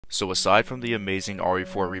So aside from the amazing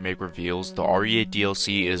RE4 remake reveals, the RE8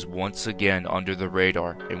 DLC is once again under the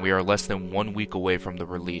radar, and we are less than 1 week away from the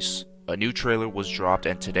release. A new trailer was dropped,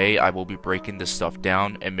 and today I will be breaking this stuff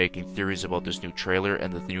down and making theories about this new trailer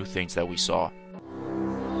and the new things that we saw.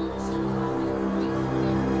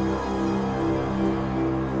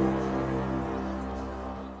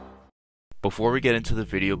 Before we get into the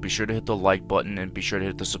video, be sure to hit the like button and be sure to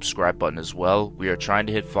hit the subscribe button as well. We are trying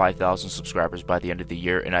to hit 5,000 subscribers by the end of the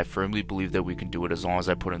year, and I firmly believe that we can do it as long as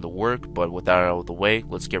I put in the work. But with that out of the way,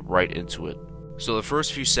 let's get right into it. So the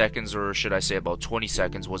first few seconds, or should I say about 20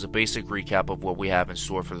 seconds, was a basic recap of what we have in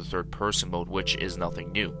store for the third person mode, which is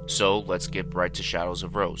nothing new. So let's get right to Shadows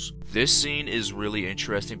of Rose. This scene is really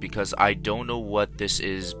interesting because I don't know what this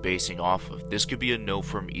is basing off of. This could be a note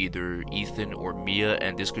from either Ethan or Mia,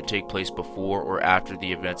 and this could take place before or after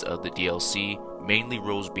the events of the DLC, mainly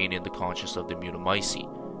Rose being in the conscious of the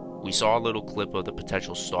Mutamycete. We saw a little clip of the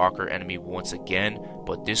potential Stalker enemy once again,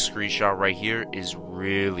 but this screenshot right here is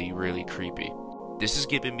really creepy. This is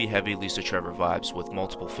giving me heavy Lisa Trevor vibes with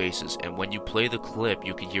multiple faces, and when you play the clip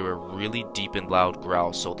you can hear a really deep and loud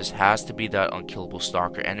growl, so this has to be that unkillable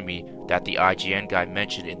Stalker enemy that the IGN guy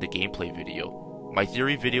mentioned in the gameplay video. My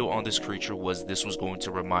theory video on this creature was this was going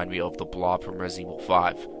to remind me of the Blob from Resident Evil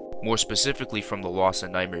 5, more specifically from the Lost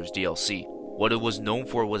in Nightmares DLC. What it was known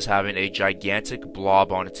for was having a gigantic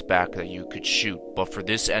blob on its back that you could shoot, but for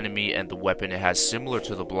this enemy and the weapon it has similar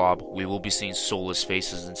to the blob, we will be seeing soulless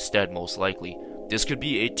faces instead most likely. This could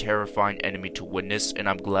be a terrifying enemy to witness, and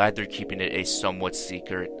I'm glad they're keeping it a somewhat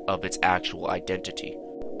secret of its actual identity.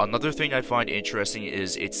 Another thing I find interesting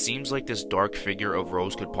is it seems like this dark figure of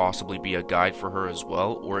Rose could possibly be a guide for her as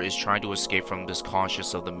well, or is trying to escape from this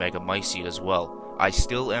conscious of the Megamycete as well. I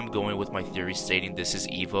still am going with my theory stating this is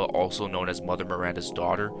Eva, also known as Mother Miranda's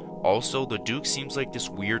daughter. Also, the Duke seems like this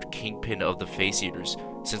weird kingpin of the Face Eaters,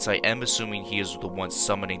 since I am assuming he is the one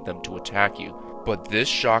summoning them to attack you. But this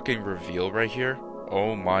shocking reveal right here,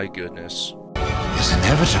 oh my goodness, is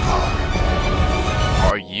inevitable.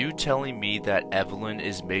 Are you telling me that Eveline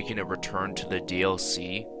is making a return to the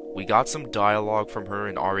DLC? We got some dialogue from her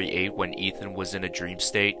in RE8 when Ethan was in a dream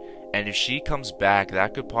state, and if she comes back,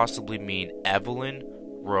 that could possibly mean Eveline,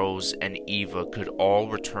 Rose, and Eva could all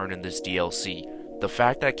return in this DLC. The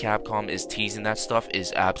fact that Capcom is teasing that stuff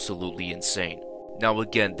is absolutely insane. Now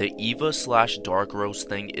again, the Eva/Dark Rose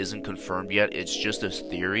thing isn't confirmed yet, it's just a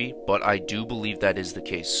theory, but I do believe that is the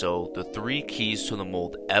case. So, the three keys to the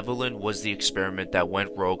mold: Eveline was the experiment that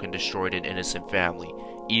went rogue and destroyed an innocent family,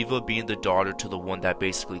 Eva being the daughter to the one that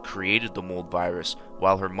basically created the mold virus,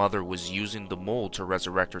 while her mother was using the mold to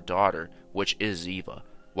resurrect her daughter, which is Eva,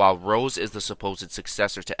 while Rose is the supposed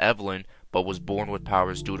successor to Eveline, but was born with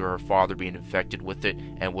powers due to her father being infected with it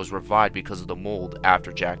and was revived because of the mold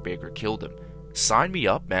after Jack Baker killed him. Sign me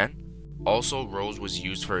up, man. Also, Rose was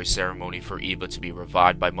used for a ceremony for Eva to be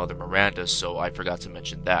revived by Mother Miranda, so I forgot to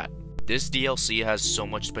mention that. This DLC has so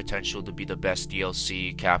much potential to be the best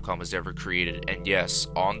DLC Capcom has ever created, and yes,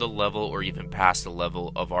 on the level or even past the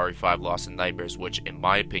level of RE5 Lost in Nightmares, which in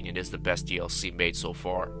my opinion is the best DLC made so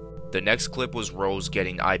far. The next clip was Rose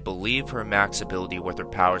getting, I believe, her max ability with her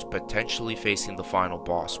powers potentially facing the final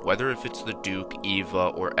boss, whether if it's the Duke,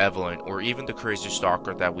 Eva, or Eveline, or even the crazy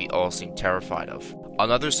Stalker that we all seem terrified of.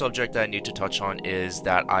 Another subject I need to touch on is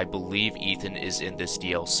that I believe Ethan is in this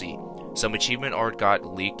DLC. Some achievement art got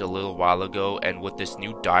leaked a little while ago, and with this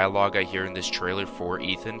new dialogue I hear in this trailer for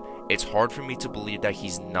Ethan, it's hard for me to believe that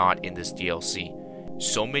he's not in this DLC.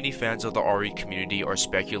 So many fans of the RE community are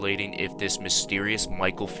speculating if this mysterious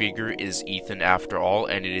Michael figure is Ethan after all,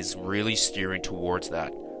 and it is really steering towards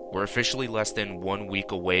that. We're officially less than 1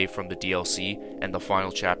 week away from the DLC and the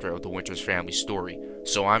final chapter of the Winters family story,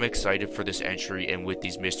 so I'm excited for this entry and with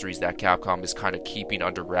these mysteries that Capcom is kind of keeping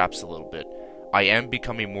under wraps a little bit. I am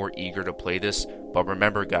becoming more eager to play this, but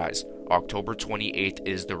remember guys, October 28th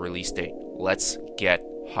is the release date. Let's get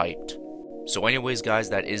hyped. So anyways guys,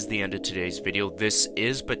 that is the end of today's video. This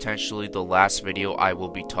is potentially the last video I will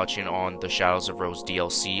be touching on the Shadows of Rose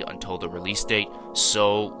DLC until the release date.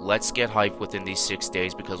 So let's get hyped within these 6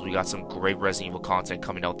 days because we got some great Resident Evil content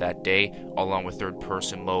coming out that day, along with third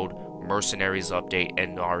person mode, Mercenaries update,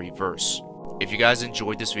 and RE-verse. If you guys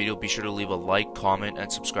enjoyed this video, be sure to leave a like, comment,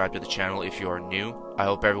 and subscribe to the channel if you are new. I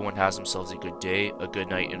hope everyone has themselves a good day, a good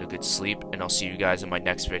night, and a good sleep, and I'll see you guys in my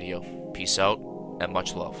next video. Peace out, and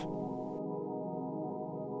much love.